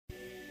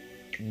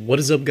What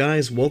is up,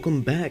 guys? Welcome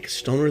back,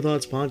 Stoner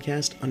Thoughts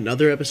Podcast,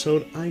 another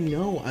episode. I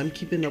know, I'm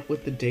keeping up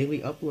with the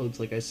daily uploads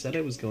like I said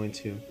I was going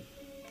to.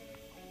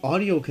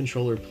 Audio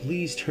controller,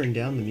 please turn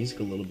down the music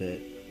a little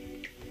bit.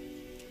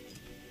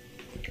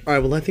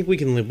 Alright, well, I think we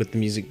can live with the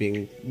music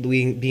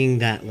being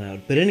that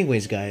loud. But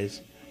anyways,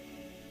 guys,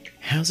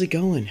 how's it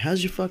going?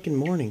 How's your fucking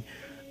morning?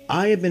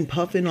 I have been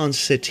puffing on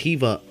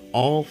sativa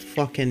all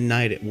fucking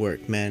night at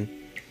work, man.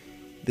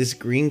 This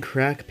green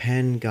crack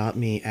pen got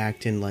me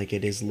acting like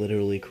it is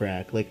literally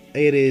crack. Like,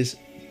 it is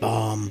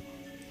bomb.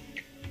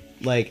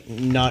 Like,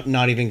 not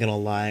even gonna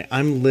lie.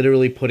 I'm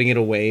literally putting it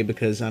away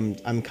because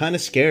I'm kind of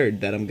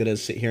scared that I'm gonna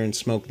sit here and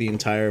smoke the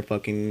entire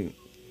fucking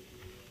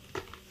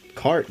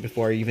cart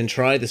before I even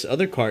try this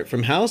other cart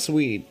from House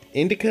Weed.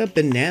 Indica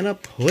Banana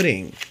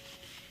Pudding.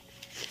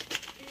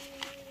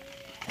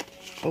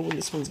 Oh, and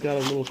this one's got a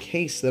little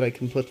case that I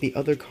can put the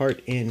other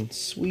cart in.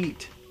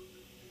 Sweet.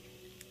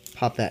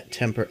 Pop that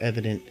temper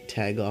evident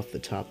tag off the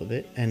top of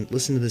it. And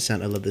listen to the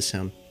sound. I love this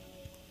sound.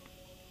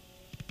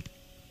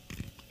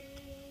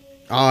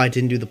 Oh, I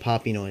didn't do the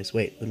poppy noise.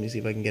 Wait, let me see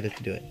if I can get it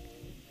to do it.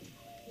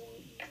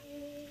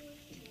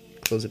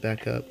 Close it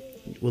back up.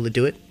 Will it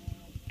do it?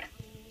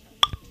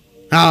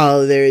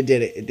 Oh, there, it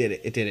did it. It did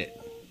it. It did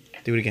it.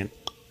 Do it again.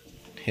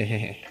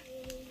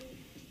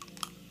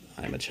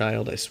 I'm a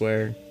child, I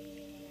swear.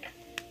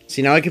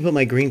 See, now I can put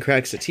my green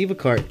crack sativa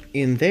cart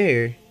in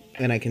there,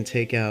 and I can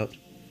take out...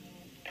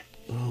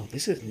 Oh,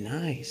 this is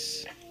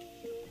nice.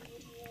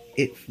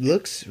 It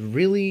looks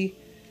really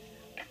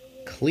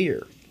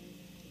clear.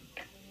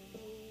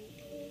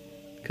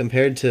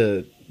 Compared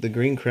to the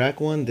green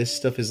crack one, this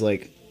stuff is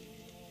like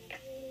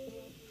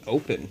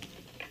open.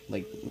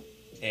 Like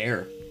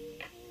air.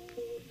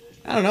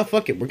 I don't know,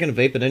 fuck it. We're gonna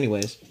vape it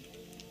anyways.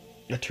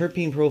 The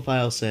terpene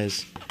profile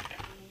says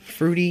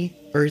fruity,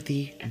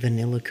 earthy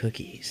vanilla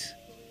cookies.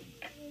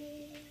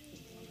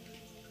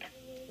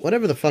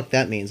 Whatever the fuck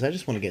that means, I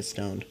just want to get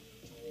stoned.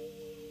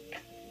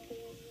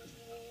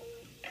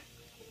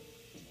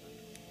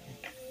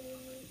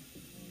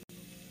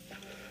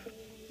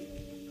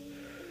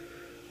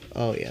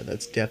 Oh yeah,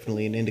 that's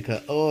definitely an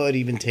indica. Oh, it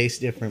even tastes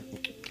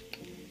different.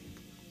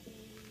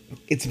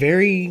 It's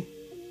very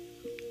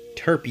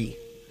terpy.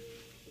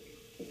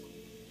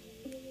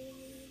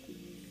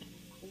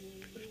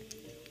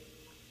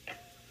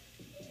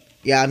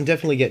 Yeah, I'm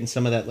definitely getting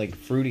some of that like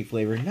fruity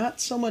flavor. Not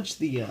so much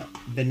the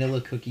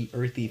vanilla cookie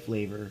earthy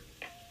flavor.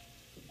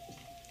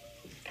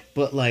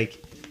 But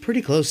like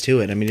pretty close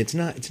to it. I mean, it's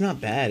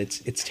not bad.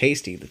 It's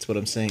tasty. That's what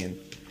I'm saying.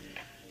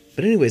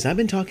 But anyways, I've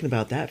been talking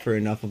about that for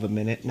enough of a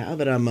minute. Now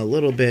that I'm a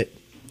little bit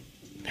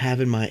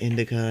having my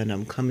indica and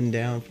I'm coming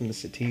down from the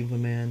sativa,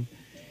 man.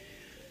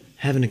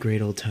 Having a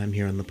great old time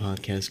here on the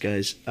podcast,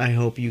 guys. I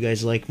hope you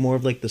guys like more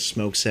of like the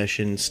smoke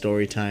session,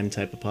 story time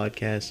type of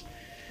podcast.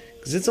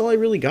 Because it's all I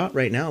really got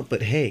right now.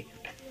 But hey,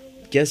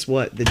 guess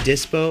what? The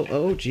Dispo,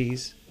 oh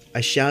geez.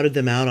 I shouted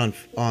them out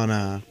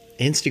on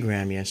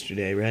Instagram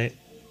yesterday, right?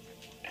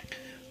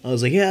 I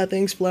was like, yeah,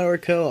 thanks Flower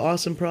Co.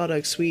 Awesome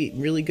product, sweet,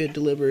 really good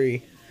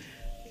delivery.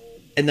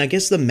 And I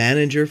guess the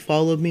manager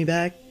followed me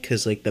back,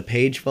 because, like, the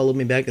page followed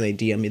me back, and they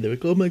DM'd me. They're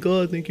like, oh my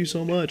god, thank you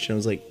so much. And I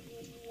was like,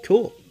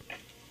 cool.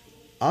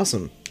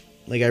 Awesome.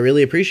 Like, I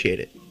really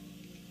appreciate it.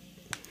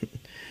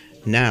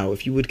 Now,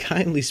 if you would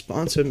kindly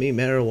sponsor me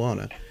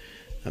marijuana.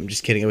 I'm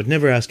just kidding. I would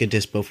never ask a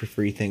dispo for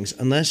free things.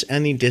 Unless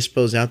any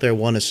dispos out there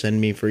want to send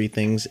me free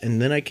things,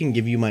 and then I can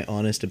give you my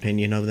honest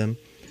opinion of them.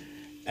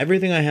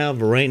 Everything I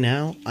have right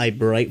now, I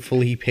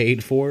rightfully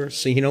paid for.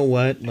 So, you know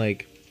what?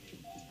 Like...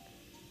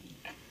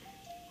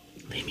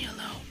 leave me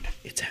alone.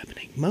 It's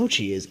happening.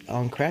 Mochi is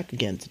on crack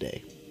again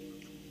today.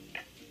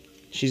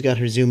 She's got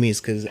her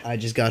zoomies because I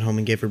just got home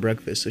and gave her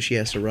breakfast, so she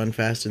has to run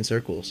fast in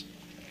circles.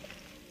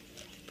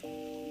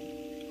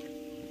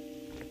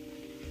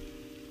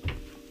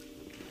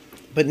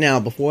 But now,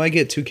 before I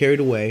get too carried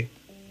away,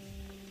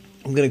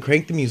 I'm going to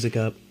crank the music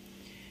up,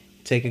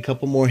 take a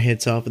couple more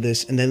hits off of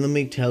this, and then let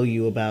me tell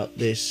you about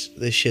this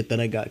shit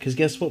that I got. Because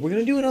guess what? We're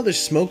going to do another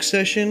smoke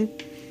session.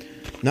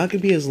 Not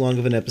going to be as long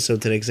of an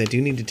episode today because I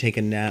do need to take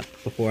a nap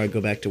before I go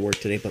back to work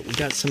today. But we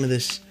got some of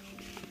this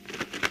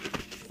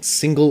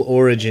single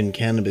origin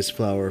cannabis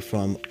flower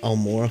from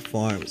Almora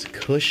Farms.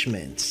 Kush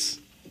Mints.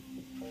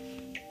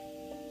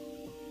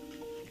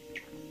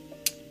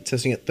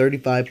 Testing at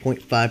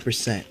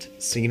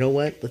 35.5%. So you know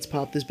what? Let's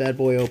pop this bad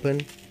boy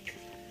open.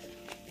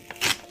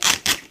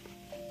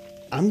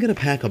 I'm going to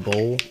pack a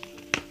bowl.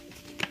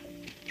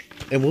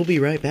 And we'll be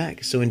right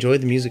back. So enjoy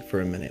the music for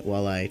a minute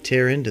while I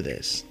tear into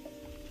this.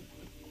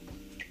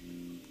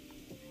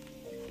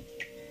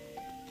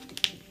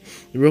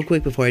 Real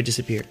quick before I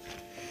disappear.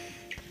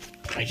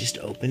 I just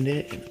opened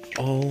it and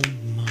oh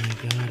my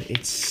god,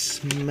 it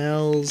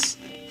smells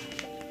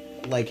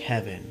like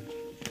heaven.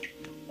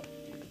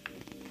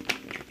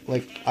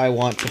 Like, I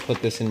want to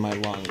put this in my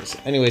lungs.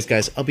 Anyways,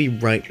 guys, I'll be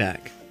right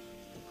back.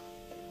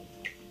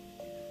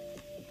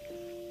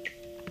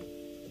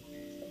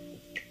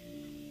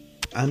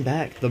 I'm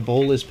back. The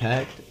bowl is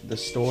packed. The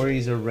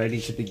stories are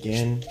ready to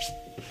begin.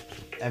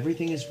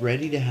 Everything is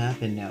ready to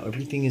happen now.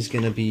 Everything is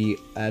gonna be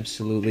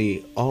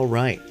absolutely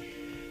alright.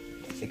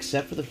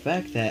 Except for the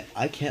fact that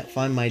I can't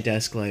find my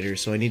desk lighter,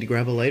 so I need to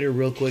grab a lighter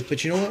real quick.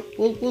 But you know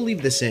what? We'll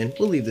leave this in.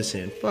 We'll leave this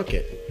in. Fuck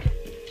it.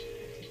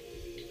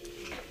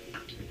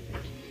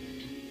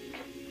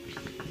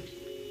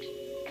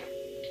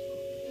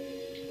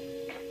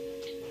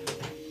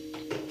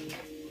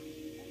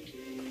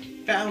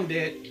 Found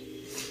it.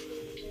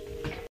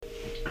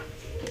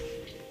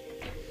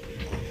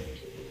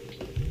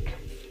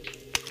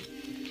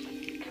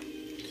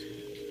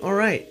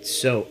 Alright,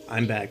 so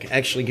I'm back.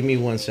 Actually, give me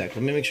 1 sec.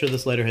 Let me make sure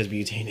this lighter has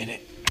butane in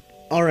it.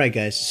 Alright,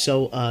 guys,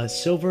 so,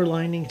 silver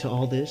lining to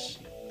all this.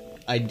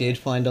 I did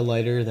find a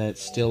lighter that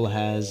still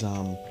has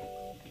some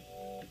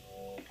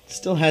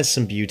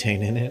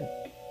butane in it.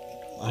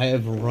 I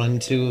have run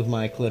 2 of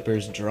my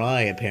clippers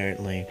dry,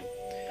 apparently.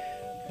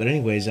 But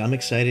anyways, I'm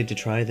excited to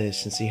try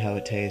this and see how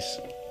it tastes.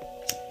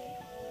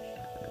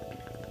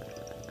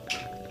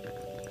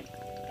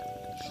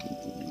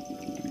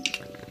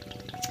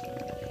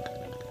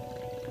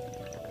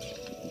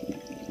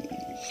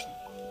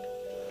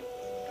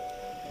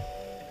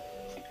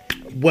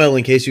 Well,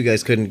 in case you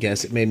guys couldn't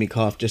guess, it made me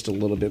cough just a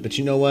little bit. But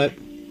you know what?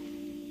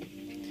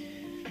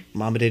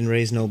 Mama didn't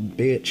raise no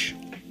bitch.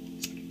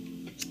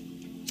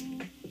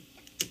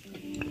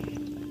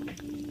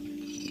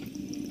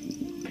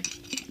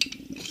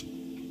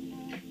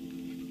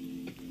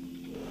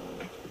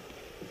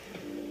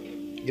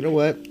 You know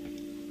what?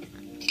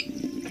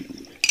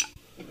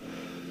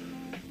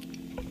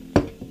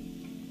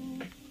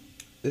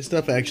 This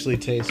stuff actually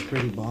tastes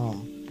pretty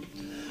bomb.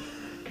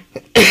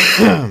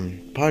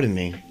 Pardon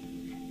me.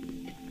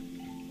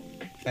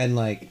 And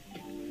like,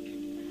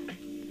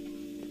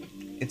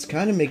 it's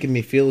kind of making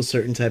me feel a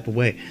certain type of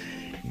way.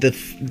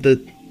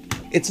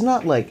 It's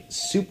not like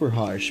super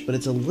harsh, but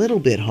it's a little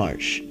bit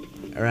harsh.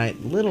 All right,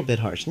 a little bit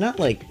harsh. Not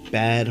like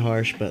bad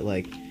harsh, but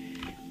like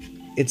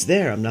it's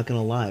there. I'm not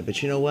gonna lie.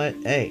 But you know what?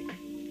 Hey,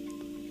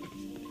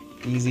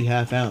 easy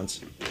 ½ ounce.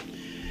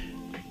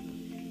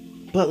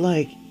 But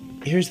like,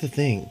 here's the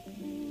thing.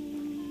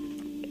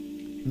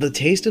 The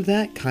taste of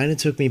that kind of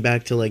took me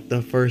back to like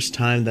the first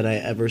time that I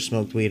ever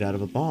smoked weed out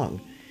of a bong.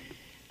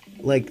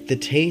 Like the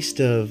taste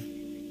of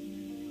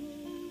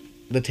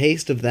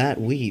that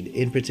weed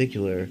in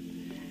particular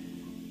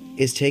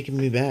is taking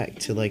me back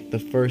to like the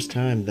first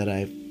time that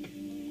I've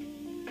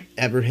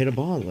ever hit a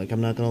bong. Like,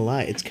 I'm not gonna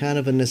lie, it's kind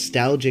of a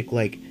nostalgic,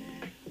 like,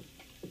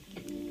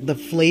 the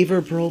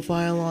flavor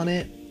profile on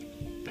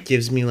it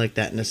gives me like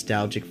that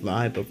nostalgic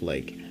vibe of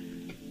like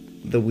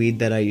the weed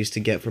that I used to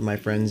get from my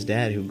friend's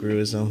dad who grew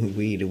his own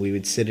weed, and we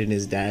would sit in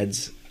his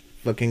dad's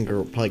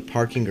fucking like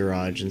parking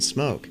garage and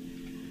smoke.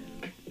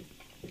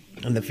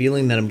 And the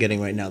feeling that I'm getting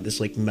right now,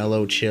 this like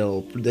mellow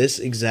chill,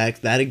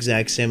 that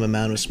exact same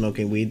amount of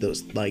smoking weed,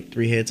 those like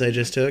 3 hits I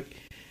just took,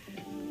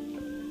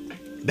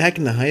 back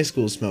in the high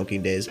school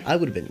smoking days, I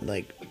would have been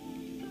like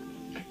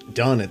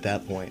done at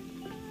that point.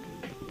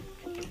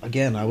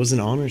 Again, I was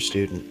an honor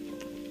student.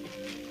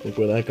 Look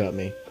where that got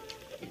me.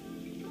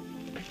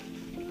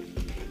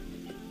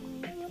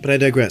 But I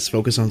digress.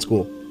 Focus on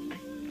school.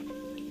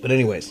 But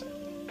anyways,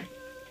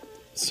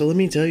 so let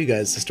me tell you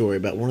guys the story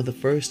about one of the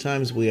first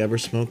times we ever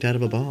smoked out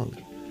of a bong.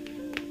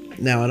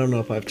 Now, I don't know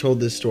if I've told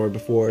this story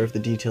before, or if the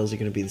details are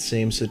going to be the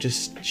same, so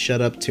just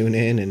shut up, tune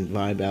in, and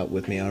vibe out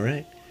with me,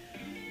 alright?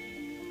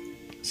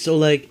 So,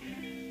 like,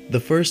 the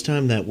first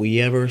time that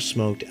we ever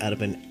smoked out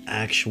of an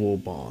actual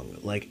bong,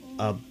 like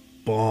a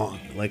bong,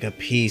 like a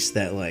piece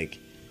that, like,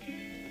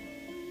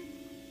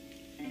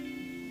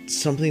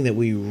 something that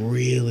we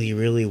really,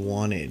 really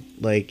wanted,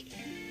 like,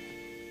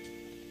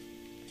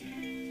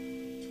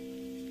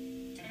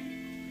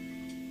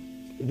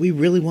 we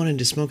really wanted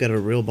to smoke out of a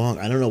real bong.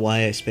 I don't know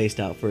why I spaced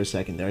out for a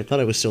second there. I thought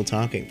I was still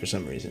talking for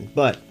some reason.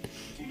 But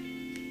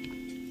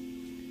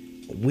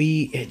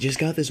we just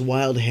got this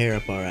wild hair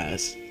up our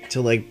ass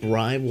to like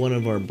bribe one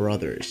of our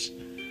brothers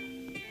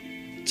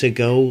to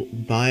go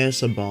buy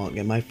us a bong.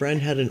 And my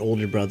friend had an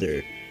older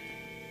brother.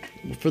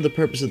 For the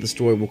purpose of the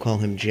story, we'll call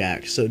him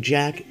Jack. So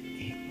Jack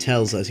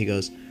tells us, he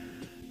goes,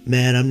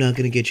 "Man, I'm not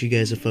gonna get you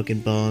guys a fucking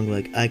bong.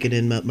 Like, I could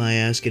end up, my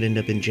ass could end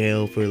up in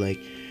jail for like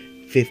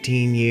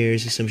 15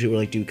 years or some shit." We're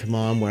like, "Dude, come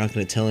on, we're not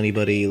gonna tell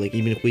anybody. Like,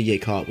 even if we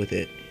get caught with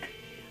it,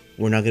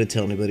 we're not gonna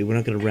tell anybody. We're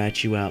not gonna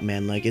rat you out,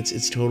 man. Like,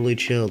 it's totally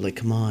chill. Like,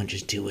 come on,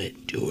 just do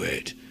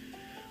it.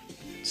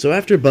 So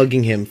after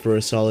bugging him for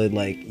a solid,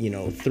 like,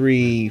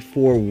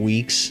 3-4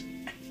 weeks,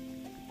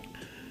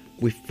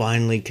 we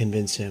finally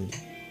convinced him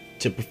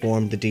to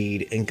perform the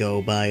deed and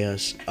go buy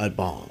us a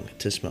bong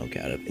to smoke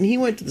out of. And he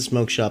went to the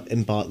smoke shop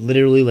and bought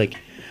literally, like,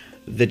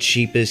 the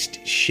cheapest,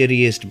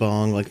 shittiest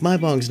bong. Like, my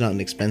bong's not an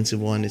expensive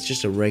one. It's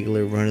just a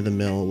regular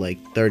run-of-the-mill, like,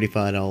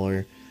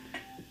 $35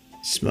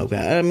 smoke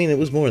out. I mean, it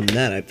was more than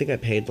that. I think I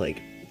paid,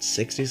 like,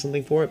 60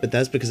 something for it, but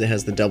that's because it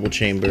has the double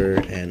chamber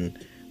and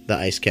the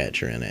ice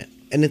catcher in it.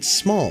 And it's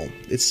small.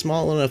 It's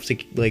small enough to,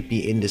 like,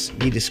 be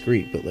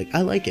discreet, but, like,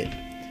 I like it.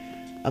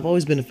 I've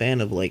always been a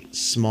fan of, like,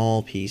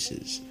 small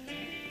pieces.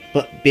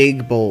 But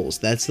big bowls,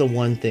 that's the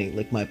one thing.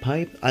 Like my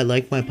pipe, I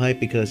like my pipe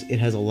because it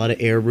has a lot of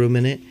air room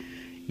in it.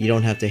 You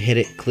don't have to hit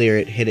it, clear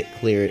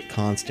it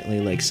constantly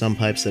like some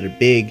pipes that are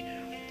big.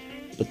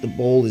 But the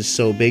bowl is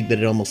so big that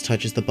it almost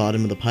touches the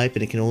bottom of the pipe,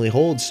 and it can only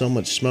hold so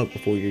much smoke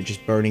before you're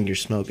just burning your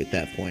smoke at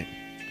that point.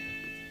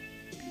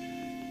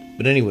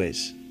 But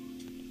anyways,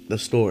 the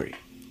story.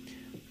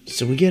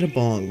 So we get a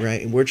bong,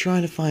 right? And we're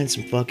trying to find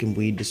some fucking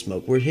weed to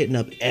smoke. We're hitting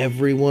up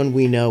everyone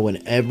we know,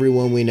 and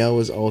everyone we know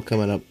is all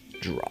coming up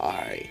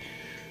dry.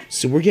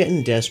 So we're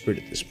getting desperate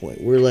at this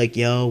point. We're like,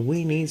 yo,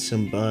 we need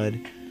some bud.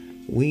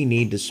 We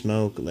need to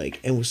smoke.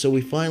 And so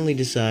we finally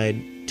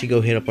decide to go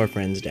hit up our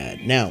friend's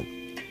dad. Now,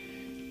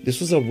 this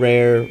was a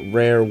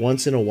rare,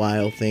 once in a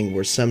while thing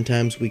where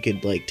sometimes we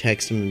could,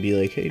 text him and be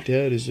like, hey,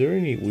 Dad, is there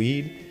any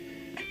weed?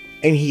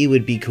 And he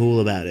would be cool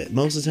about it.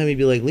 Most of the time, he'd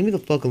be like, leave me the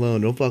fuck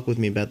alone. Don't fuck with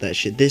me about that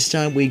shit. This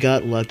time, we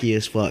got lucky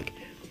as fuck.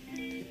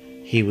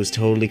 He was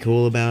totally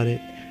cool about it.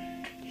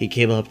 He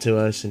came up to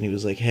us and he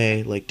was like,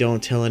 hey,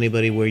 don't tell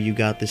anybody where you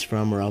got this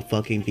from or I'll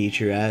fucking beat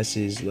your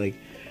asses.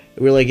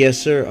 We're like, yes,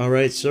 sir. All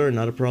right, sir.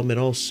 Not a problem at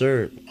all,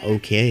 sir.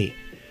 Okay.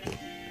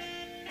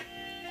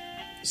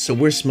 So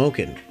we're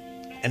smoking.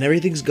 And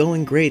everything's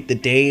going great. The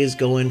day is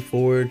going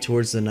forward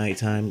towards the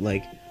nighttime.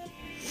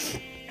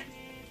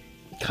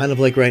 Kind of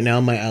like right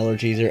now, my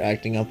allergies are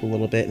acting up a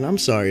little bit. And I'm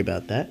sorry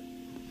about that.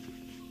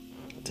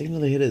 I'll take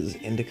another hit of this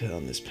indica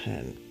on this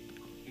pen.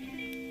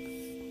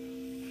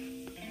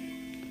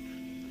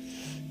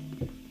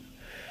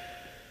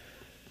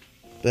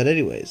 But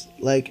anyways,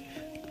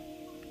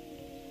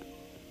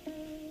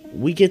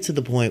 we get to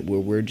the point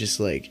where we're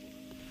just,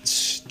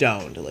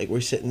 stoned.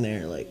 We're sitting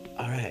there,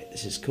 alright,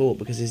 this is cool.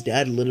 Because his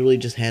dad literally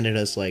just handed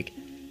us,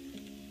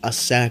 a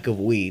sack of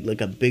weed,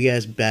 a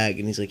big-ass bag.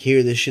 And he's like,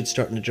 here, this shit's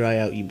starting to dry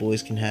out. You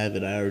boys can have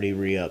it. I already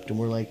re-upped. And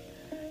we're like,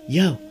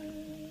 yo,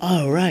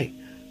 alright,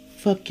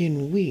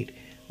 fucking weed.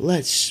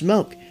 Let's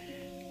smoke.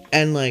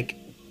 And,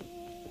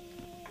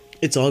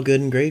 it's all good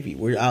and gravy.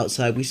 We're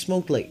outside. We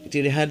smoked,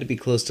 dude, it had to be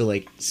close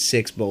to,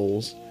 6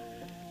 bowls.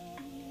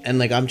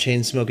 And, I'm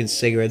chain smoking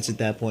cigarettes at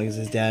that point because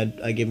his dad,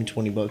 I gave him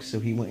 $20,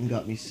 so he went and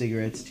got me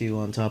cigarettes, too,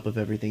 on top of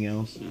everything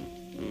else.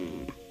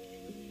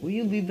 Will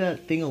you leave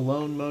that thing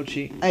alone,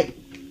 Mochi? Hey!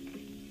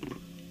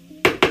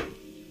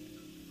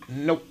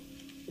 Nope.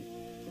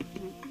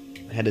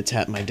 I had to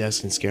tap my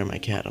desk and scare my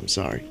cat, I'm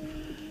sorry.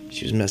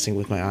 She was messing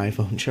with my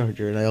iPhone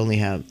charger, and I only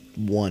have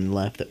one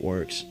left that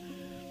works.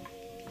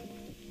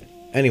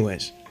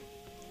 Anyways.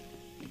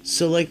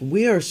 So,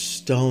 we are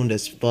stoned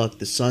as fuck.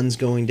 The sun's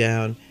going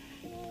down.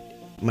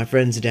 My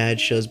friend's dad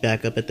shows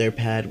back up at their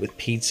pad with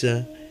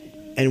pizza.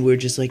 And we're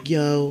just like,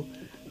 yo,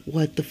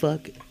 what the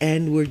fuck?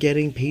 And we're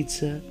getting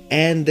pizza.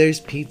 And there's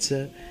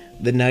pizza.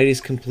 The night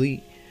is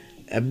complete.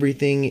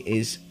 Everything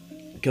is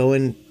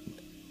going,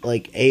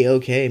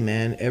 A-okay,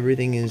 man.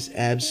 Everything is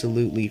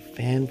absolutely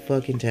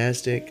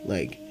fan-fucking-tastic.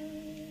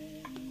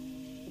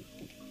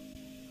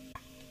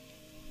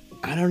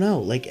 I don't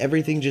know.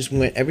 Everything just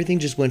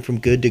went from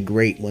good to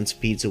great once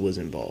pizza was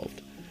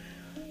involved.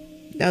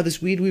 Now,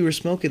 this weed we were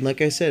smoking,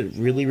 like I said,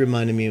 really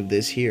reminded me of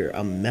this here.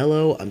 I'm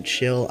mellow, I'm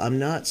chill, I'm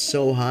not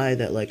so high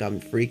that,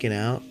 I'm freaking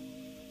out.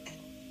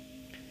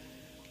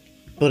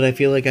 But I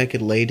feel like I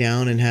could lay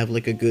down and have,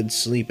 a good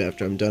sleep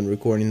after I'm done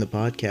recording the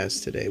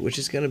podcast today, which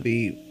is gonna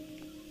be,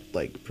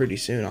 pretty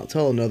soon. I'll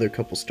tell another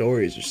couple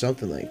stories or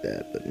something like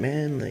that. But,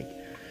 man,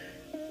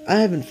 I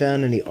haven't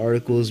found any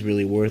articles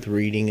really worth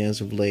reading as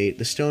of late.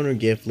 The Stoner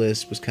gift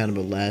list was kind of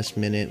a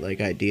last-minute,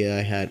 idea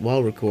I had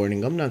while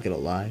recording. I'm not gonna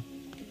lie.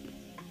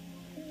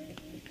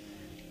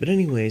 But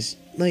anyways,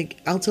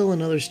 I'll tell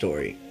another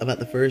story about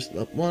the first,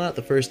 well, not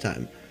the first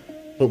time,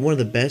 but one of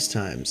the best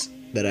times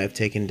that I've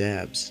taken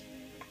dabs.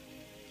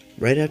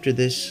 Right after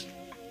this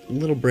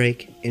little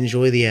break,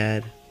 enjoy the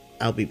ad,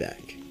 I'll be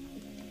back.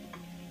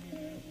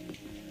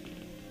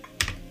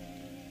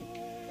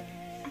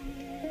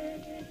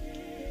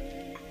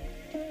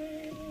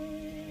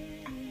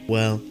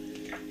 Well,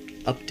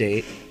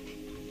 update,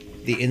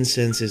 the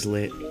incense is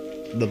lit.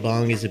 The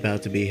bong is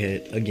about to be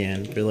hit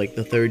again for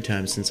the 3rd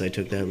time since I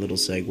took that little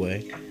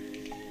segue.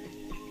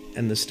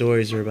 And the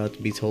stories are about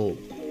to be told.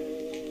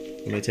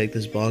 I'm gonna take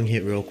this bong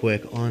hit real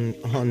quick on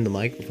the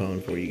microphone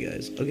for you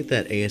guys. I'll get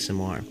that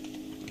ASMR.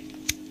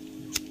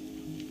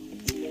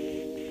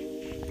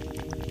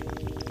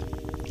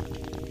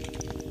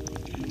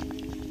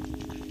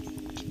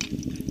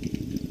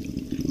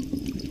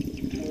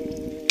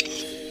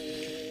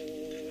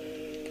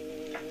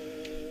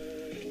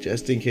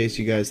 Just in case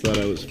you guys thought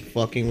I was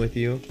fucking with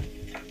you,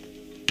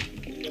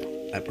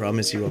 I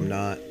promise you I'm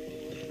not.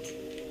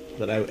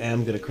 But I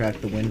am gonna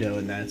crack the window,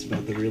 and that's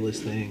about the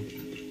realest thing.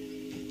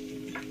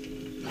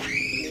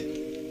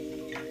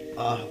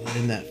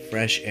 Letting that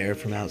fresh air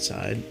from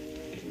outside.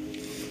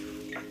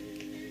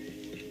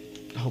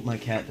 I hope my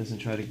cat doesn't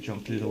try to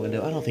jump through the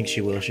window. I don't think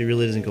she will. She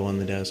really doesn't go on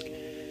the desk.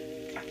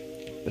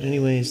 But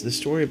anyways, the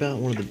story about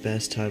one of the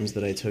best times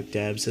that I took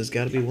dabs has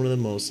got to be one of the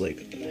most,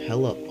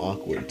 hella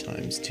awkward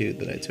times, too,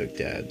 that I took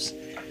dabs.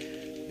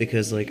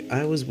 Because,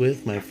 I was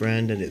with my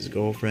friend and his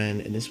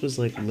girlfriend, and this was,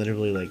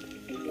 literally,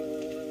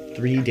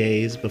 3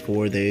 days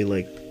before they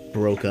like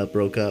broke up,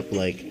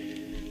 like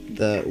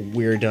the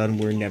we're done,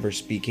 we're never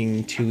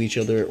speaking to each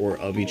other or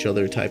of each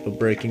other type of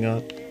breaking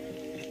up.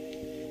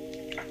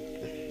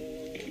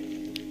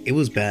 It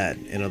was bad,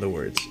 in other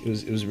words.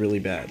 It was really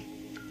bad.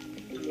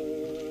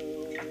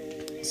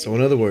 So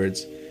in other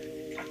words,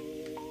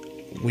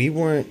 we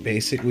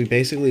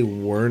basically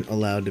weren't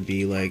allowed to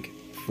be like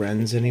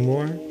friends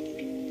anymore.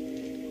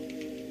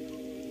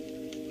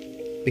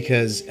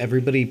 Because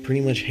everybody pretty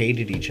much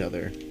hated each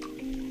other.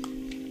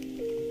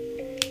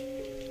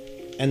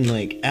 And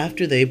like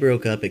after they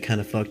broke up, it kind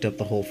of fucked up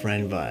the whole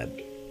friend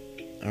vibe.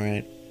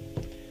 Alright?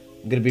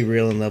 I'm gonna be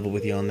real and level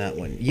with you on that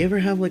one. You ever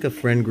have like a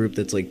friend group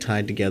that's like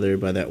tied together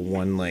by that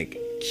one like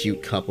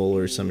cute couple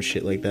or some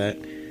shit like that?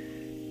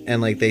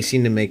 And like they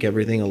seem to make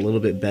everything a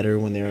little bit better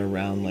when they're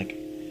around. Like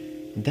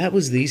that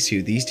was these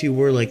two. These two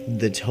were like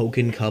the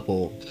token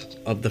couple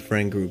of the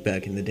friend group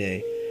back in the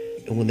day.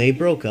 And when they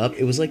broke up,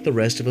 it was like the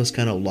rest of us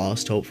kind of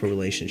lost hope for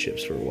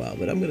relationships for a while.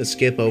 But I'm gonna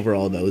skip over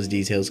all those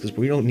details because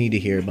we don't need to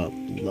hear about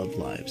love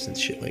lives and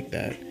shit like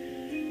that.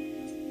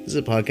 This is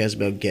a podcast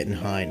about getting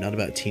high, not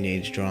about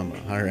teenage drama.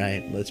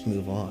 Alright, let's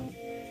move on.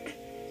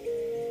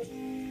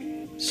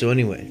 So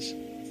anyways,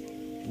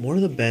 one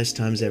of the best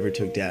times I ever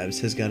took dabs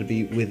has got to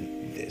be with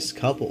this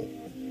couple.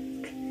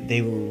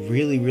 They were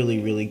really, really,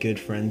 really good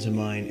friends of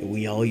mine, and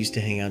we all used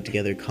to hang out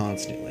together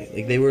constantly.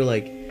 Like, they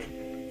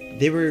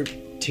were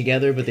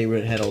together, but they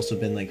had also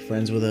been, like,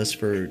 friends with us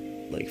for,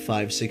 like,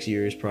 5-6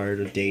 years prior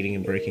to dating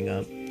and breaking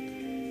up.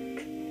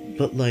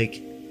 But,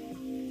 like,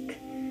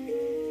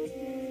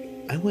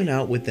 I went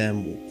out with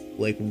them,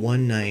 like,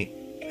 one night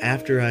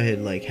after I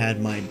had, like,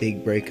 had my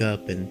big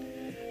breakup and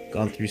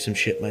gone through some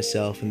shit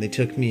myself, and they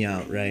took me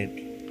out,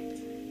 right?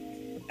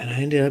 And I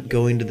ended up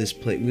going to this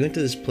place. We went to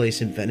this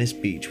place in Venice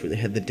Beach where they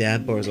had the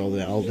dab bars all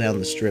down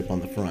the strip on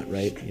the front,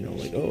 right? You know,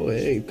 like, oh,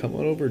 hey, come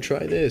on over,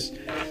 try this,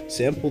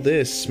 sample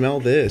this, smell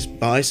this,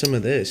 buy some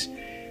of this.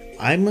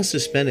 I must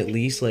have spent at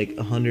least, like,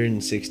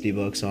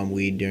 $160 on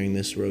weed during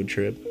this road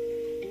trip.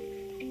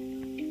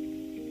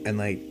 And,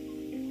 like,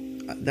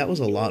 that was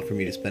a lot for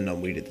me to spend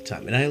on weed at the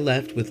time. And I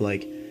left with,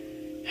 like,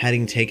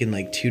 having taken,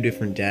 like, 2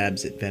 different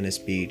dabs at Venice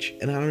Beach.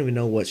 And I don't even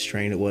know what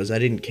strain it was. I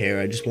didn't care.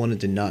 I just wanted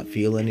to not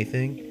feel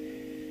anything.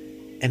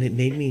 And it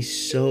made me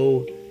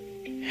so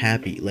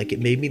happy. Like, it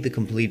made me the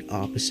complete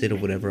opposite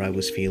of whatever I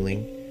was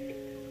feeling.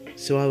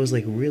 So I was,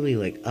 like, really,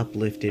 like,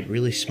 uplifted,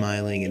 really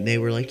smiling. And they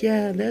were like,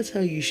 yeah, that's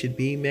how you should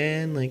be,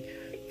 man. Like,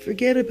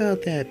 forget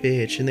about that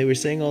bitch. And they were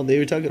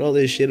talking all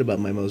this shit about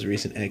my most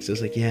recent ex. I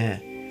was like, yeah.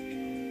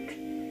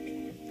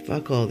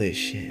 Fuck all this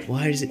shit.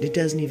 It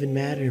doesn't even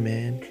matter,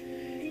 man.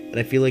 And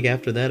I feel like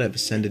after that, I've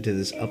ascended to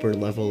this upper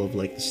level of,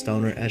 like, the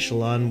stoner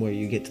echelon, where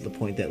you get to the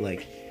point that,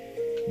 like,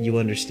 you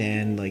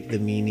understand, like, the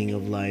meaning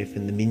of life.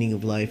 And the meaning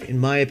of life, in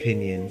my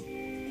opinion,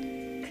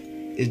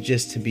 is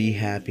just to be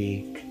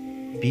happy,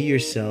 be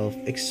yourself,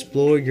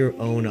 explore your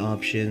own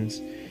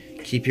options,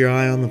 keep your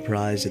eye on the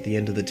prize at the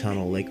end of the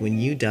tunnel. Like, when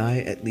you die,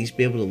 at least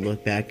be able to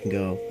look back and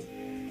go,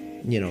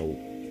 you know,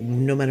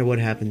 no matter what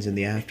happens in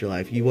the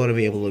afterlife, you want to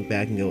be able to look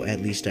back and go,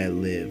 at least I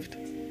lived.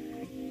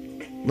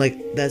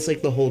 Like, that's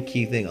like the whole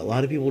key thing. A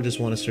lot of people just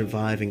want to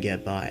survive and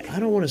get by. I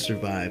don't want to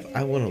survive,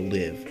 I want to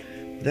live.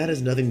 That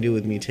has nothing to do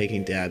with me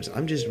taking dabs.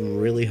 I'm just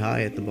really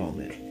high at the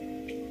moment.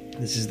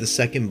 This is the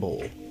second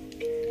bowl.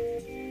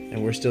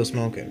 And we're still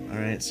smoking,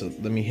 alright? So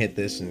let me hit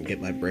this and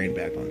get my brain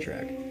back on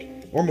track.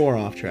 Or more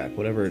off track,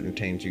 whatever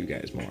entertains you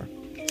guys more.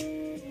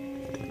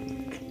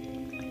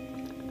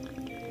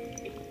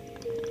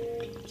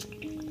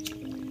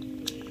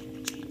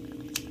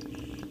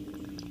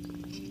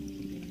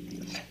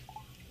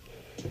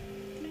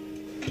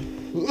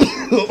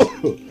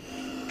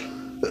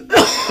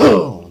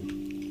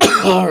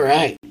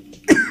 Alright.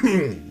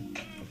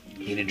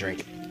 Need a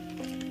drink.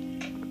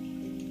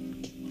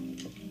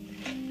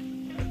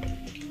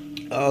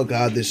 Oh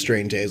god, this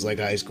strain tastes like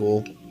high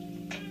school.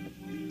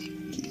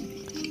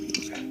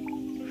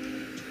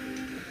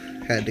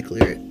 Had to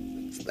clear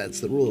it.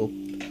 That's the rule.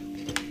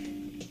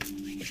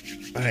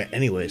 Alright,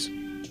 anyways.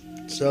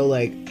 So,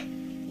 like,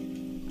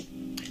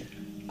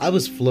 I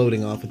was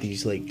floating off of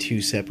these, like,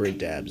 2 separate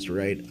dabs,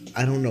 right?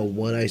 I don't know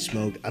what I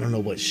smoked. I don't know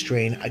what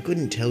strain. I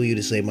couldn't tell you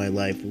to save my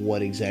life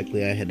what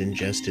exactly I had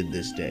ingested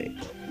this day.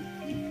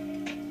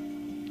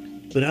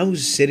 But I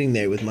was sitting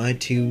there with my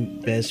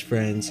 2 best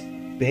friends,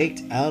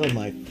 baked out of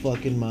my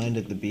fucking mind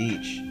at the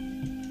beach.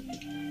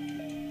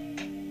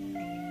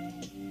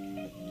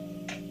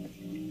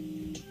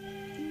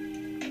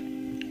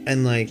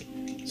 And, like,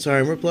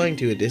 sorry, I'm replying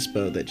to a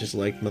dispo that just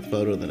liked the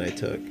photo that I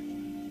took.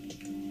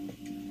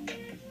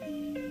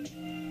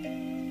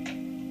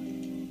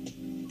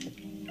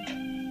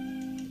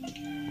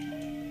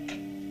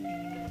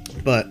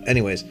 But,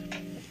 anyways.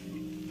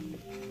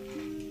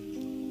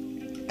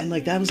 And,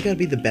 like, that was gonna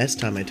be the best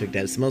time I took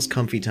that. It's the most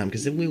comfy time,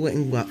 because then we went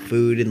and got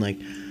food, and, like,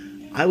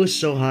 I was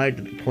so high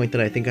to the point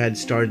that I think I had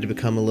started to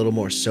become a little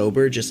more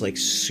sober, just, like,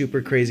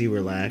 super crazy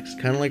relaxed,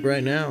 kind of like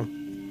right now.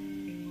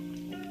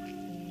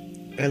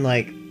 And,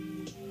 like,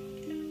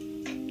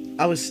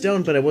 I was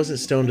stoned, but I wasn't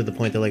stoned to the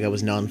point that, like, I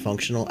was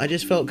non-functional. I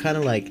just felt kind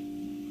of like...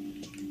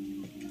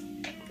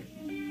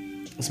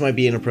 This might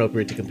be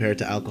inappropriate to compare it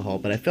to alcohol,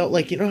 but I felt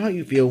like, you know how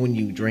you feel when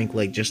you drink,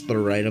 like, just the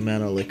right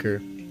amount of liquor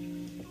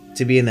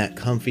to be in that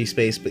comfy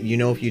space, but you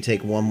know if you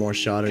take one more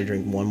shot or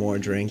drink one more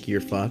drink, you're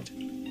fucked?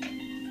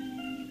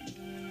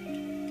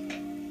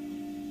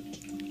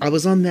 I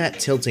was on that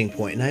tilting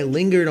point, and I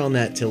lingered on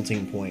that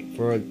tilting point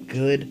for a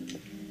good,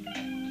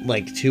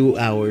 like, 2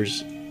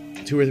 hours,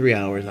 2 or 3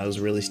 hours. I was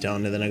really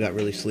stoned, and then I got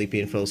really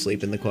sleepy and fell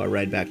asleep in the car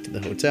ride back to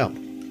the hotel.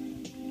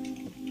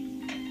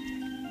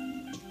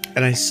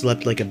 And I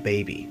slept like a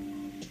baby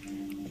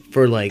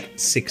for, like,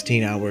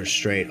 16 hours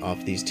straight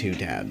off these 2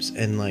 tabs.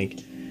 And, like,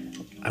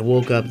 I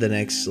woke up the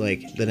next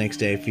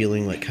day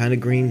feeling, like, kind of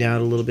greened out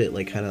a little bit,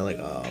 like, kind of like,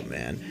 oh,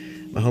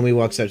 man. My homie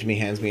walks up to me,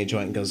 hands me a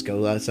joint, and goes,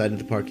 go outside of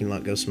the parking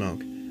lot, go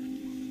smoke.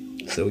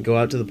 So we go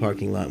out to the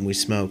parking lot and we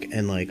smoke,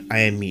 and, like, I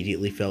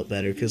immediately felt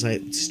better, because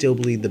I still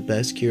believe the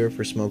best cure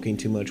for smoking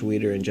too much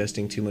weed or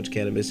ingesting too much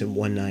cannabis in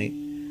one night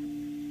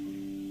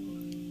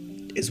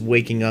is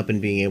waking up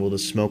and being able to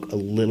smoke a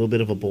little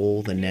bit of a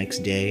bowl the next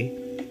day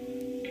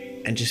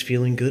and just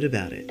feeling good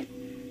about it.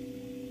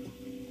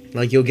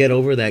 Like, you'll get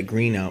over that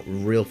green out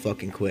real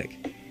fucking quick.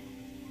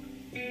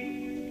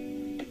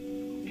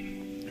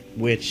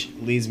 Which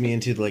leads me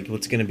into, like,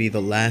 what's going to be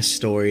the last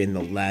story and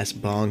the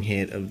last bong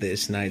hit of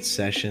this night's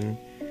session.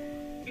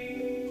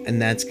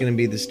 And that's going to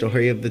be the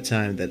story of the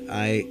time that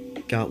I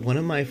got one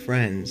of my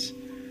friends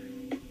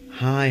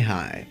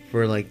high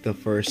for, like, the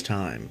first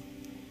time.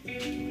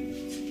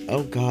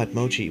 Oh god,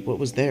 Mochi, what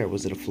was there?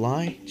 Was it a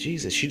fly?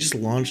 Jesus, she just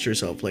launched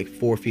herself like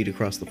 4 feet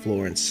across the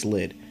floor and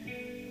slid.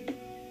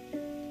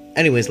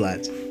 Anyways,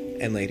 lads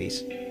and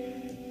ladies.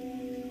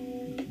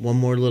 One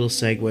more little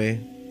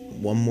segue.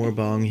 One more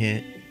bong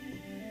hit.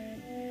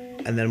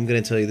 And then I'm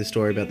going to tell you the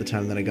story about the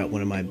time that I got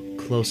one of my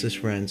closest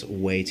friends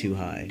way too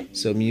high.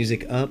 So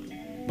music up,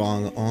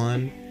 bong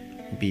on,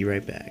 be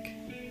right back.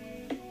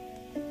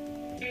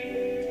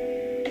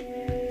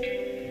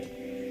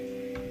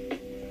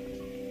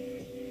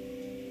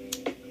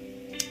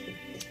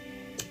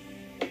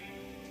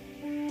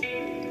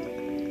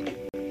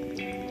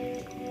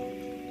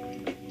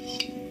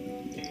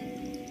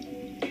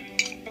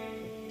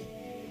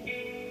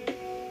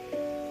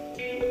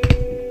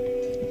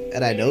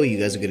 And I know you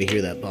guys are going to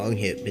hear that bong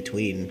hit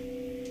between,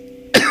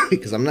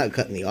 because I'm not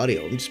cutting the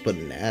audio, I'm just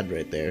putting an ad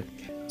right there.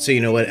 So you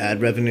know what,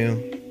 ad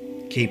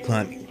revenue, keep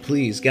climbing.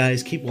 Please,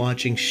 guys, keep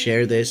watching,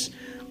 share this.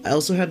 I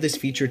also have this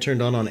feature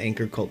turned on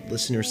Anchor called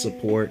Listener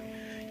Support.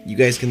 You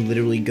guys can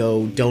literally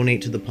go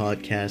donate to the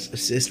podcast,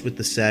 assist with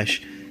the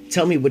sesh,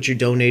 tell me what you're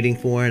donating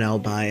for and I'll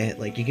buy it.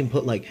 Like, you can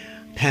put, like,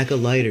 pack of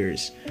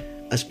lighters,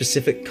 a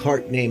specific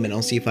cart name, and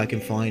I'll see if I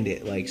can find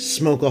it. Like,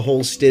 smoke a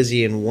whole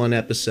stizzy in one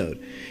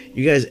episode.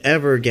 You guys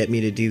ever get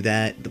me to do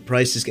that, the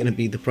price is going to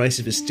be the price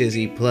of a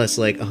stizzy plus,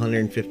 like,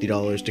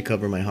 $150 to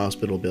cover my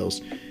hospital bills.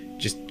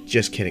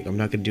 Just kidding. I'm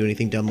not going to do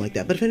anything dumb like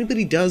that. But if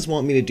anybody does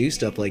want me to do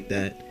stuff like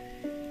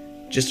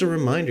that, just a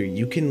reminder,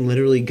 you can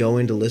literally go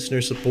into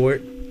listener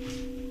support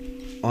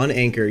on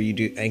Anchor. You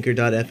do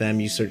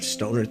anchor.fm, you search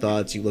Stoner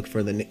Thoughts, you look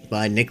for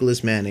by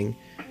Nicholas Manning.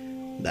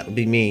 That'll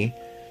be me.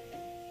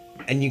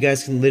 And you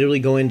guys can literally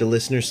go into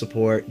listener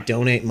support,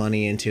 donate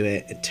money into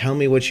it, and tell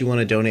me what you want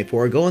to donate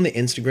for. Or go on the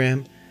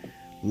Instagram,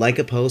 like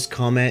a post,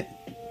 comment,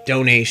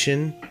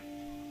 donation,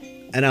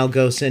 and I'll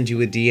go send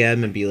you a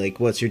DM and be like,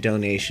 what's your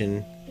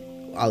donation?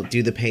 I'll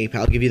do the PayPal,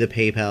 I'll give you the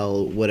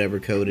PayPal, whatever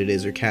code it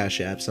is, or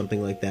Cash App,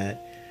 something like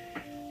that.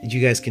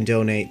 You guys can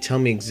donate, tell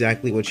me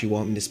exactly what you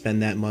want me to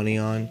spend that money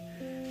on,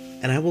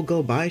 and I will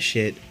go buy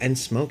shit and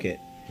smoke it.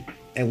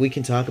 And we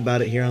can talk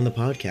about it here on the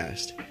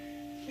podcast.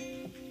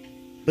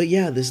 But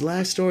yeah, this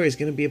last story is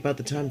going to be about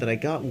the time that I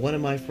got one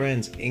of my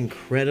friends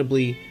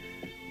incredibly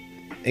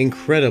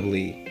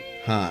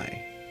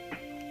high.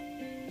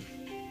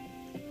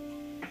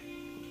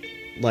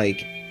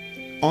 Like,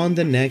 on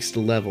the next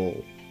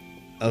level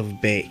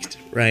of baked,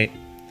 right?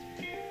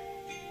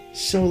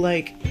 So,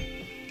 like,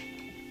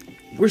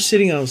 we're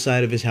sitting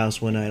outside of his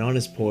house one night on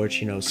his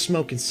porch, you know,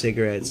 smoking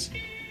cigarettes,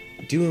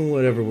 doing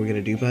whatever we're going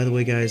to do. By the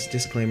way, guys,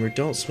 disclaimer,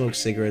 don't smoke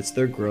cigarettes.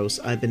 They're gross.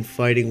 I've been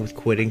fighting with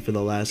quitting for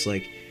the last,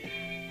 like,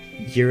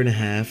 year and a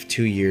half,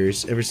 2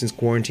 years, ever since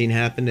quarantine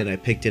happened, and I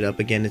picked it up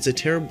again. It's a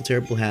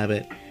terrible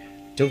habit.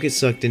 Don't get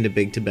sucked into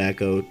big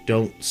tobacco.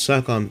 Don't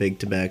suck on big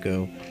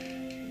tobacco.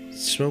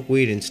 Smoke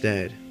weed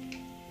instead.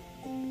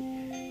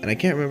 And I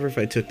can't remember if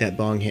I took that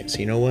bong hit, so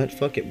you know what?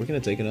 Fuck it, we're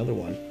gonna take another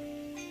one.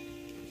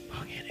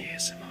 Bong hit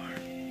ASMR.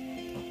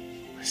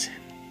 Listen.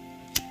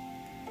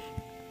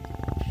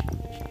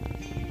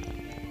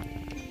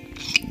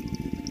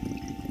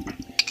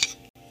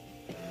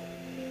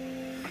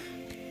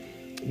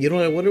 You know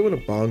what? I wonder what a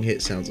bong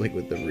hit sounds like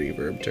with the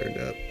reverb turned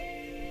up.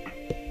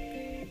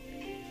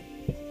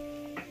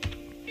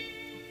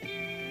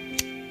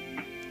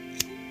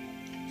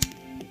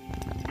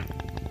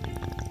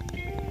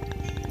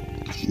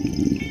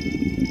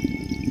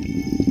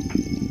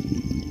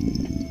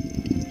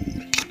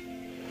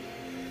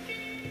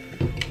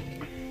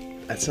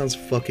 That sounds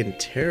fucking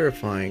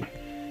terrifying.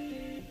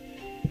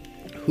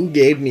 who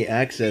gave me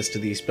access to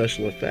these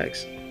special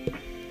effects?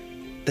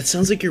 That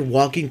sounds like you're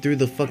walking through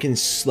the fucking,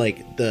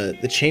 like,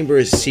 the Chamber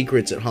of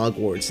Secrets at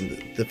Hogwarts,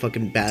 and the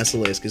fucking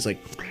basilisk is,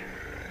 like,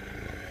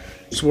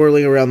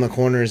 swirling around the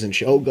corners, and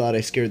oh god,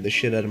 I scared the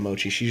shit out of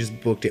Mochi. She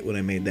just booked it when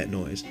I made that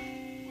noise.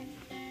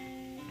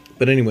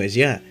 But anyways,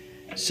 yeah.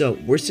 So,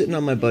 we're sitting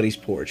on my buddy's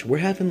porch. We're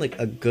having, like,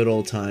 a good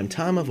old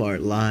time of our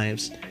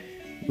lives.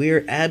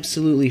 We're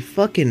absolutely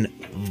fucking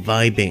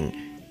vibing,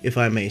 if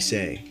I may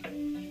say.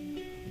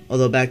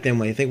 Although back then,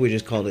 I think we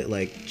just called it,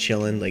 like,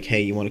 chilling. Like,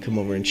 hey, you want to come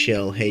over and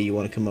chill? Hey, you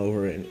want to come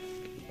over and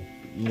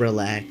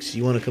relax?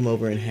 You want to come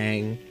over and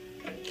hang?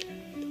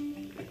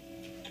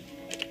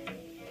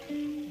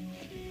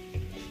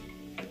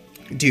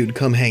 Dude,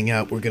 come hang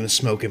out. We're gonna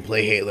smoke and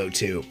play Halo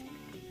 2.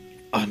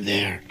 I'm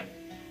there.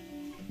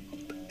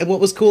 And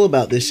what was cool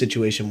about this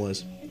situation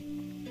was,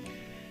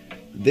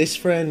 this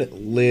friend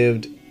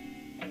lived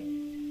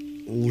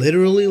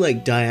literally,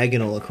 like,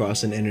 diagonal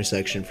across an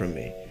intersection from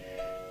me.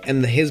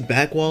 And his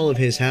back wall of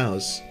his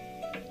house,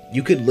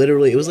 you could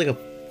literally, it was like a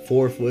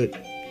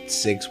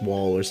 4'6"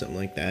 wall or something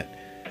like that.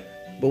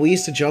 But we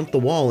used to jump the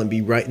wall and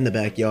be right in the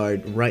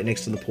backyard, right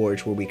next to the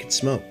porch where we could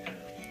smoke.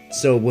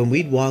 So when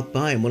we'd walk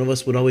by, and one of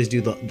us would always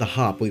do the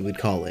hop, we would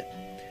call it,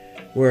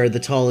 where the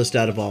tallest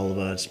out of all of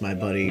us, my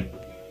buddy,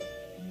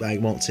 I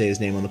won't say his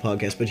name on the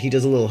podcast, but he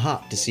does a little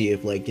hop to see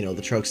if, like, you know,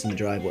 the truck's in the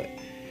driveway.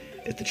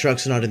 If the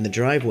truck's not in the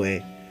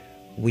driveway,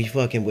 we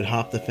fucking would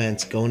hop the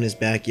fence, go in his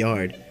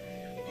backyard.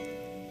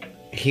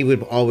 He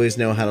would always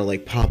know how to,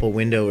 like, pop a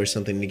window or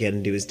something to get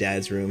into his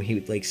dad's room. He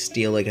would, like,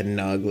 steal, like, a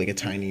nug, like a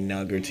tiny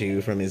nug or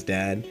two from his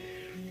dad.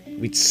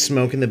 We'd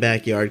smoke in the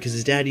backyard, because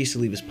his dad used to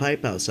leave his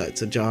pipe outside.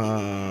 So Jonathan,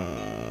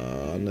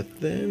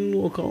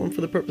 we'll call him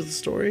for the purpose of the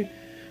story.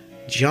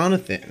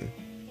 Jonathan.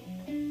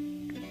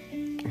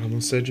 I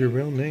almost said your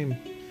real name.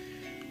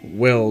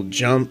 Well,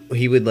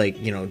 he would, like,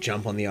 you know,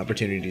 jump on the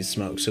opportunity to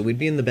smoke. So we'd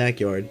be in the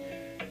backyard.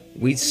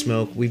 We'd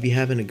smoke. We'd be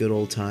having a good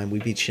old time.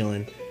 We'd be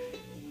chilling.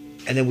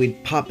 And then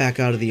we'd pop back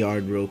out of the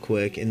yard real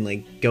quick and,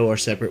 like, go our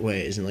separate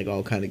ways and, like,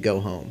 all kind of go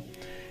home.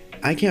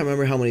 I can't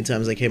remember how many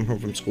times I came home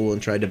from school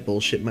and tried to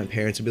bullshit my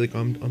parents and be like,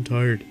 I'm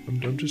tired.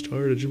 I'm just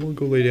tired. I just want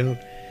to go lay down.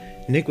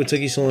 Nick, what took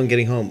you so long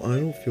getting home? I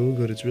don't feel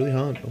good. It's really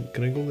hot.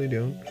 Can I go lay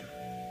down?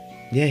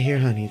 Yeah, here,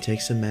 honey.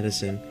 Take some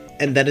medicine.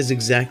 And that is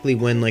exactly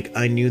when, like,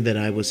 I knew that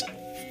I was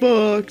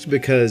fucked,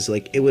 because,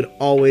 like, it would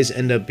always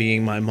end up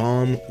being my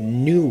mom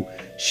knew.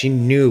 She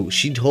knew.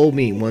 She told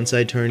me once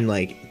I turned,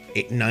 like,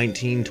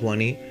 19,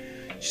 20.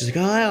 She's like,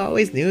 oh, I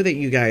always knew that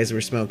you guys were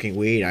smoking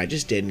weed. I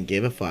just didn't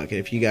give a fuck. And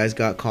if you guys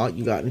got caught,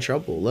 you got in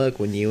trouble. Look,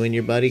 when you and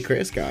your buddy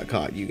Chris got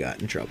caught, you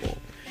got in trouble.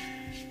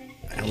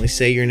 I only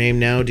say your name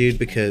now, dude,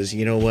 because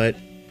you know what?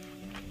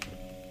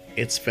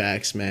 It's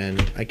facts, man.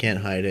 I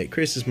can't hide it.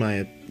 Chris is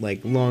my,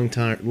 like, long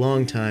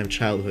time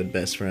childhood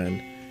best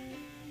friend.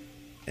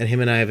 And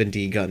him and I have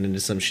indeed gotten into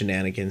some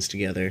shenanigans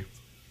together.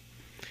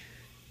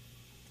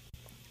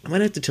 I might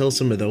have to tell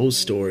some of those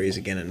stories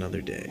again another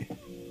day.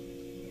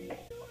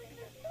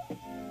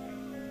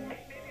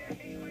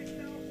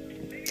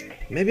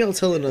 Maybe I'll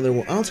tell another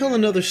one. I'll tell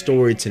another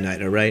story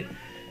tonight, alright?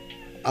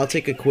 I'll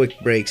take a quick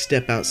break,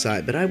 step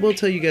outside, but I will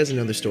tell you guys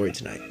another story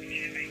tonight.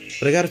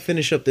 But I gotta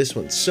finish up this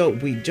one. So,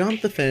 we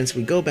jump the fence,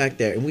 we go back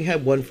there, and we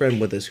had one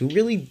friend with us who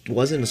really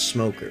wasn't a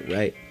smoker,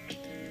 right?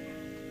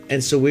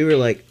 And so we were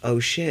like, oh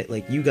shit,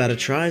 like, you gotta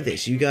try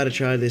this. You gotta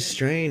try this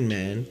strain,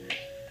 man.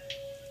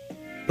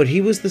 But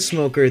he was the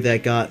smoker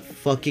that got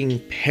fucking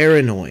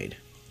paranoid,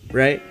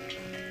 right?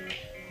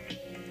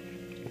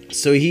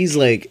 So he's,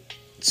 like,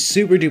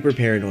 super duper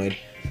paranoid,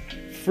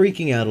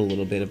 freaking out a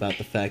little bit about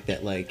the fact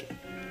that, like,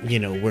 you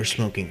know, we're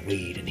smoking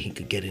weed and he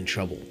could get in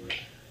trouble.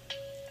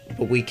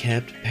 But we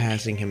kept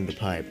passing him the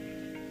pipe,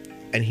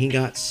 and he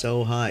got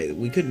so high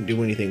we couldn't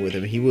do anything with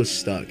him. He was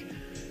stuck.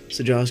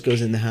 So Josh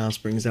goes in the house,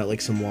 brings out,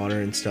 like, some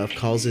water and stuff,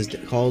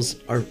 calls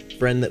our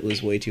friend that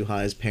was way too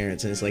high's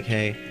parents, and is like,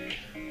 hey,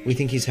 we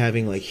think he's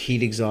having, like,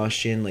 heat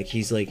exhaustion, like,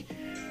 he's, like,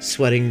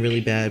 sweating really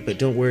bad, but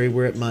don't worry,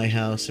 we're at my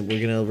house and we're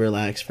gonna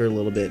relax for a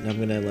little bit, and I'm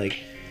gonna, like,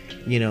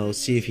 you know,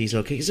 see if he's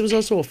okay. Because it was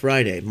also a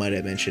Friday, might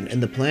I mention.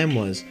 And the plan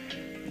was,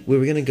 we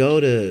were going to go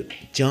to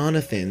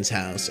Jonathan's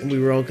house, and we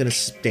were all going to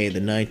stay the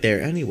night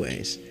there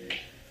anyways.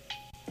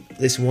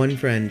 This one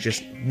friend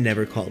just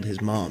never called his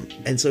mom.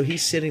 And so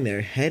he's sitting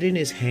there, head in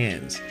his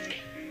hands,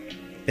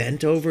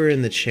 bent over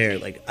in the chair,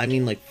 like, I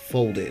mean, like,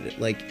 folded,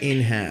 like,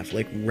 in half,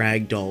 like,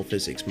 ragdoll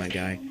physics, my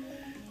guy.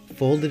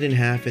 Folded in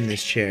half in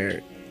this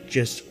chair,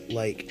 just,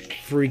 like,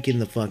 freaking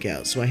the fuck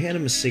out. So I hand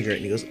him a cigarette,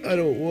 and he goes, I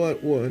don't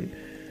want one.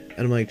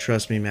 And I'm like,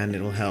 trust me, man,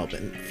 it'll help.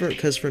 And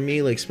because for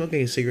me, like,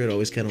 smoking a cigarette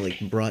always kind of, like,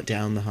 brought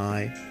down the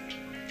high.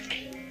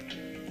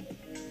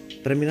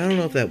 But I mean, I don't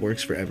know if that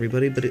works for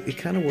everybody, but it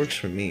kind of works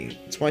for me.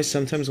 It's why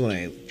sometimes when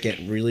I get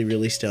really,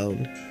 really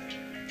stoned,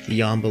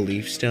 beyond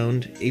belief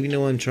stoned, even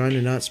though I'm trying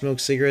to not smoke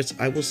cigarettes,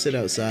 I will sit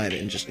outside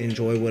and just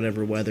enjoy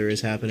whatever weather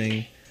is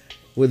happening.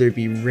 Whether it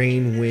be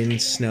rain,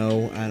 wind,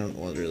 snow. I don't,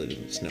 well, it really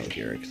doesn't snow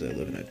here because I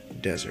live in a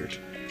desert.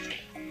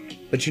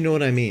 But you know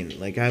what I mean.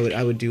 Like, I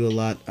would do a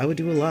lot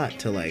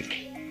to, like,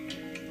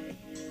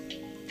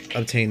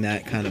 obtain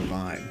that kind of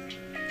vibe.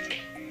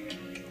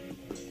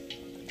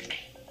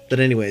 But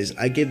anyways,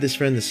 I give this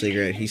friend the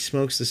cigarette. He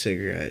smokes the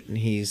cigarette, and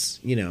he's,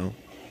 you know,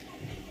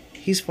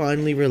 he's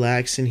finally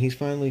relaxing. He's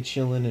finally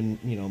chilling and,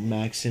 you know,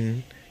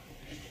 maxing.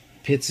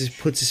 Puts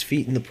his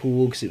feet in the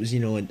pool because it was, you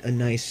know, a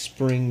nice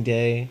spring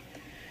day.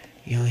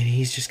 You know, and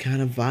he's just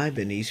kind of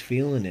vibing. He's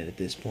feeling it at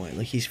this point.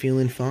 Like, he's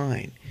feeling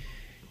fine.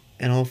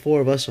 And all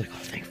four of us are like, oh,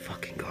 thank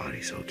fucking God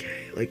he's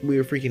okay. Like, we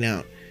were freaking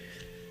out.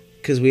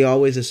 Because we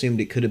always assumed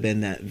it could have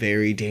been that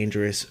very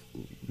dangerous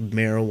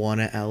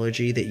marijuana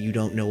allergy that you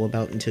don't know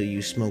about until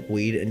you smoke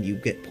weed and you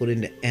get put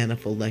into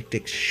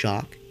anaphylactic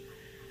shock.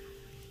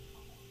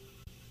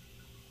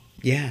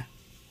 Yeah.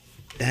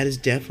 That is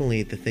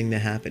definitely the thing that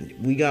happened.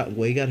 We got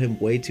him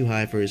way too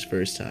high for his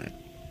first time.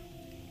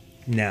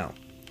 Now,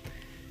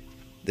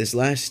 this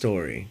last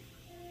story,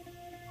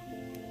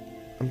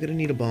 I'm gonna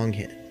need a bong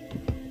hit,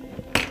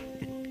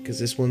 because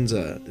this one's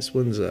a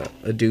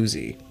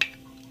doozy.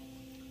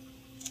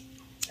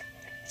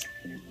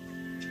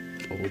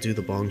 Oh, we'll do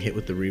the bong hit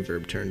with the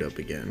reverb turned up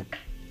again.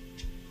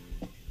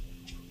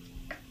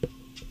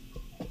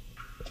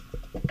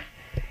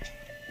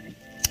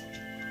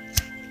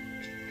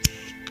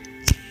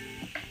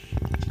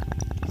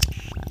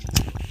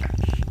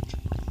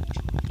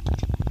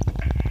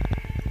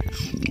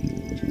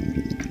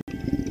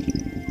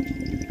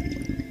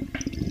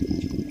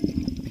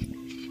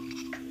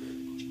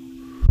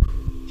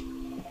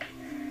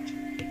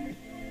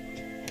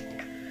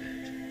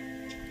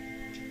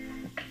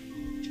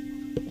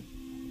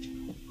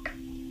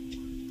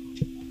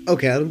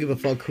 Okay, I don't give a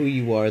fuck who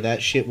you are.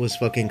 That shit was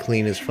fucking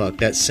clean as fuck.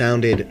 That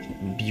sounded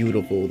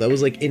beautiful. That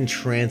was like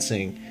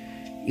entrancing.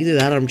 Either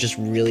that or I'm just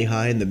really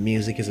high and the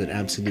music is an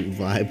absolute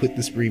vibe with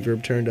this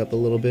reverb turned up a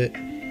little bit.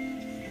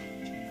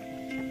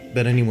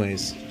 But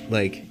anyways,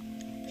 like,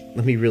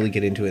 let me really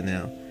get into it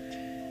now.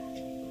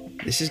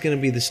 This is gonna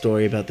be the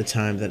story about the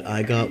time that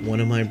I got one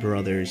of my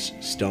brothers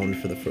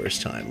stoned for the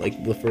first time.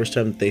 Like, the first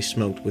time that they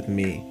smoked with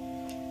me.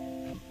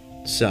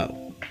 So,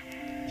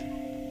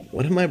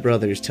 one of my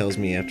brothers tells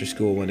me after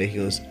school one day, he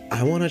goes,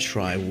 I want to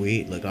try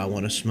weed, like I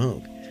want to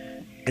smoke.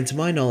 And to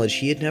my knowledge,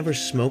 he had never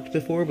smoked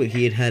before, but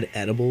he had had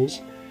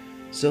edibles.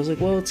 So I was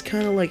like, well, it's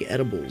kind of like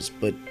edibles,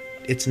 but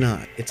it's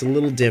not. It's a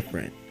little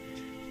different.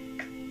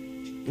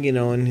 You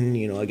know, and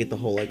you know, I get the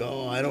whole like,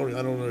 oh, I don't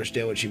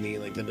understand what you mean,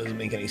 like that doesn't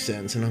make any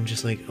sense. And I'm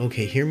just like,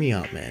 okay, hear me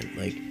out, man.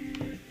 Like,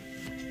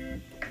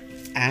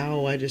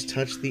 ow, I just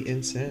touched the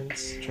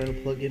incense, trying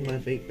to plug in my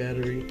vape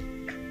battery.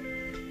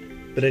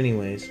 But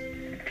anyways,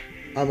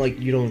 I'm like,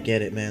 you don't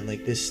get it, man.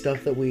 Like, this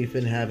stuff that we've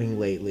been having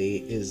lately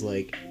is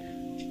like,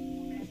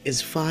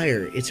 is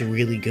fire. It's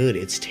really good.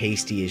 It's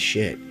tasty as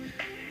shit.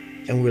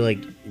 And we're like,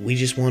 we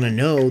just want to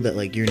know that,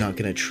 like, you're not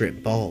going to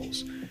trip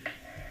balls.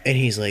 And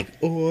he's like,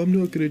 oh, I'm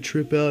not going to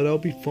trip out. I'll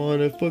be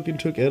fine. I fucking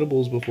took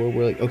edibles before.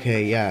 We're like,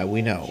 okay, yeah,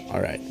 we know. All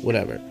right,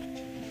 whatever.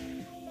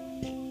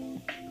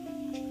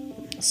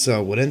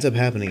 So what ends up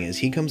happening is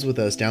he comes with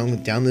us down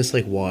this,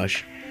 like,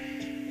 wash,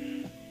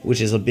 which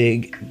is a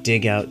big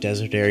dig-out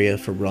desert area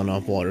for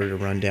runoff water to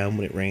run down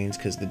when it rains,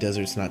 because the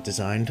desert's not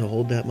designed to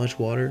hold that much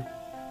water.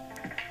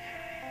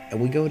 And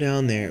we go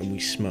down there and we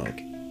smoke.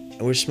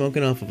 And we're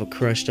smoking off of a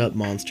crushed-up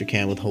monster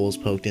can with holes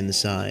poked in the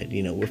side.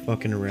 You know, we're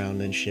fucking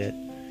around and shit.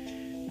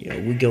 You know,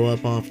 we go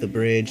up off the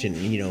bridge, and,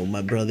 you know,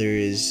 my brother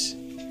is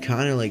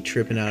kind of, like,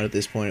 tripping out at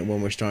this point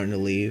when we're starting to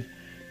leave.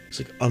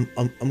 He's like,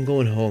 I'm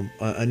going home.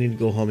 I need to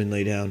go home and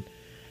lay down.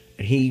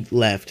 And he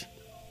left,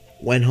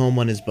 went home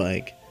on his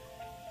bike,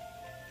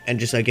 and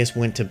just, I guess,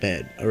 went to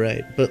bed,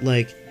 alright? But,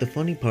 like, the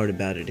funny part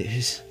about it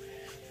is,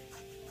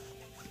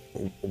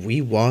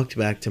 we walked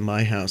back to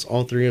my house,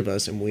 all three of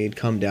us, and we had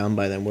come down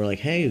by then. We're like,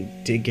 hey,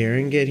 did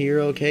Garen get here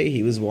okay?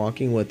 He was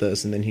walking with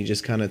us, and then he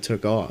just kind of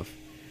took off.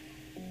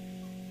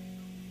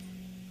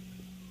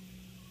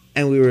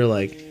 And we were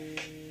like,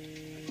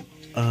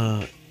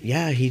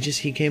 yeah,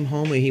 he came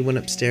home, and he went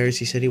upstairs.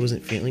 He said he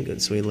wasn't feeling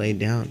good, so he laid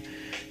down.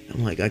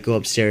 I'm like, I go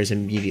upstairs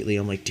immediately.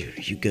 I'm like, dude,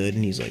 are you good?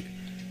 And he's like,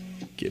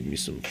 give me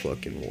some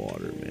fucking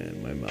water,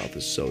 man. My mouth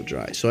is so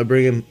dry. So I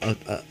bring him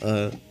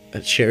a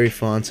cherry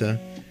Fanta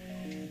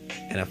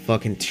and a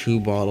fucking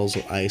 2 bottles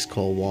of ice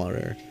cold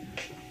water.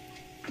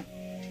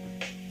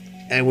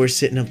 And we're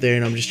sitting up there,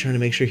 and I'm just trying to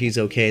make sure he's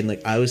okay. And,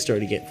 like, I was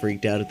starting to get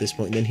freaked out at this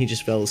point. And then he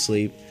just fell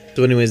asleep.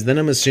 So anyways, then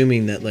I'm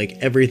assuming that, like,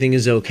 everything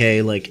is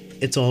okay. Like,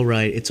 it's all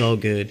right. It's all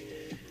good.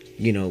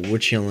 You know, we're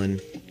chilling.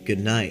 Good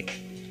night.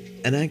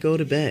 And I go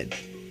to bed.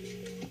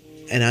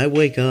 And I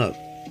wake up.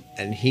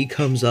 And he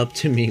comes up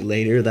to me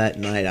later that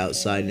night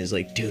outside and is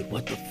like, dude,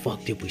 what the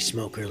fuck did we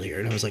smoke earlier?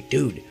 And I was like,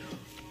 dude,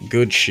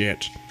 good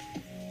shit.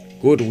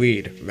 Good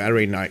weed.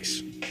 Very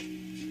nice.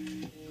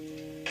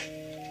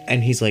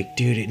 And he's like,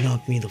 dude, it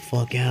knocked me the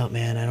fuck out,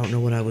 man. I don't know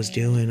what I was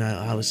doing.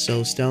 I was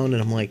so stoned.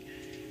 And I'm like,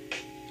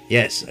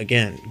 yes,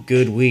 again,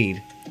 good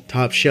weed.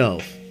 Top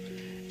shelf.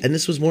 And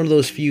this was one of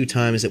those few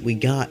times that we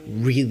got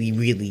really,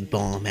 really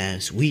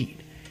bomb-ass weed.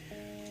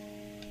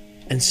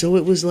 And so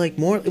it was like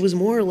more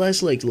or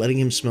less like letting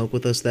him smoke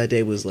with us that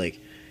day was like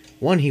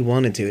one, he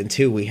wanted to, and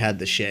two, we had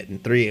the shit,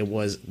 and three, it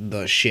was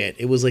the shit.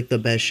 It was like the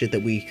best shit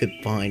that we could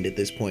find at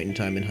this point in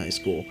time in high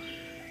school.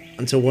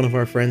 Until one of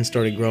our friends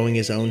started growing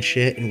his own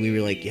shit, and we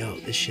were like, yo,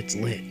 this shit's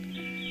lit.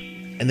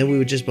 And then we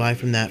would just buy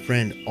from that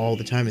friend all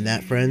the time. And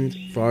that friend,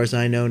 as far as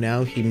I know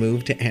now, he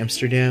moved to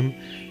Amsterdam,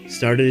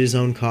 started his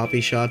own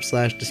coffee shop /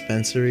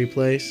 dispensary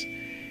place,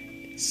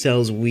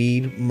 sells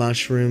weed,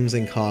 mushrooms,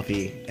 and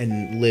coffee,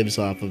 and lives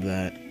off of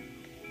that.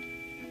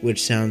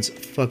 Which sounds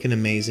fucking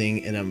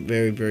amazing, and I'm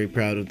very, very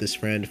proud of this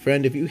friend.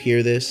 Friend, if you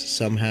hear this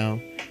somehow,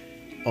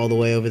 all the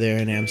way over there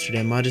in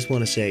Amsterdam, I just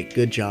want to say,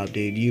 good job,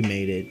 dude. You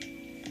made it.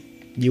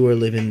 You are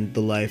living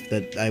the life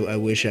that I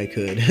wish I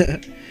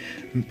could.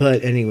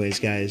 But anyways,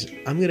 guys,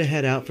 I'm going to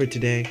head out for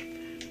today.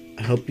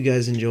 I hope you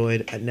guys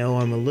enjoyed. I know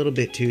I'm a little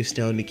bit too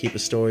stoned to keep a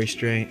story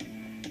straight.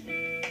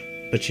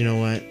 But you know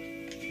what?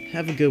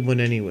 Have a good one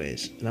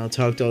anyways. And I'll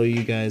talk to all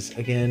you guys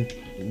again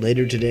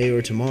later today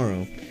or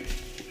tomorrow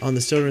on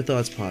the Stoner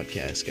Thoughts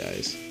podcast,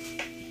 guys.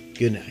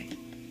 Good night.